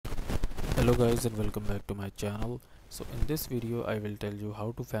Hello guys and welcome back to my channel. So in this video I will tell you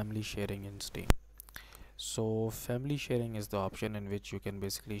how to family sharing in Steam. So family sharing is the option in which you can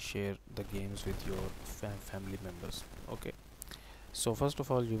basically share the games with your family members. Okay, so first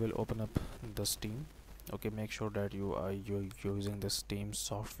of all you will open up the Steam. Okay, make sure that you're using the Steam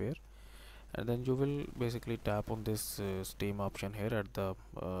software, and then you will basically tap on this Steam option here at the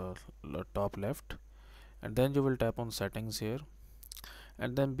top left, and then you will tap on settings here,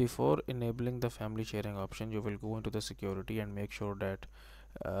 and then before enabling the family sharing option you will go into the security and make sure that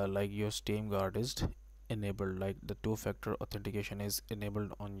like your Steam guard is enabled, like the two-factor authentication is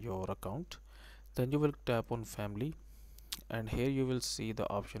enabled on your account. Then you will tap on family, and here you will see the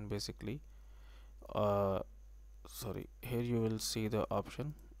option basically uh, here you will see the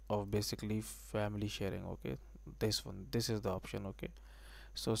option of basically family sharing. Okay, this is the option. Okay,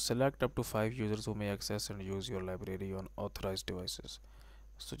 so select up to 5 users who may access and use your library on authorized devices.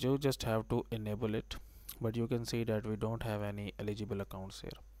 So you just have to enable it, but you can see that we don't have any eligible accounts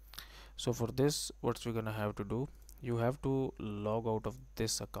here. So for this, what we're gonna have to do, you have to log out of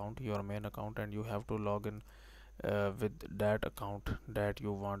this account, your main account, and you have to log in with that account that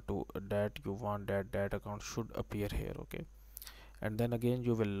you want that account should appear here. Okay, and then again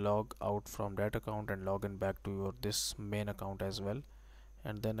you will log out from that account and log in back to your this main account as well.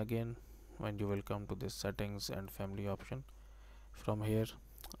 And then again, when you will come to this settings and family option, from here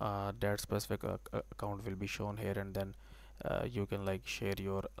that specific account will be shown here, and then you can like share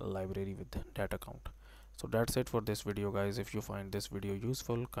your library with that account. So that's it for this video guys. If you find this video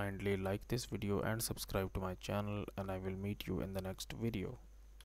useful, kindly like this video and subscribe to my channel, and I will meet you in the next video.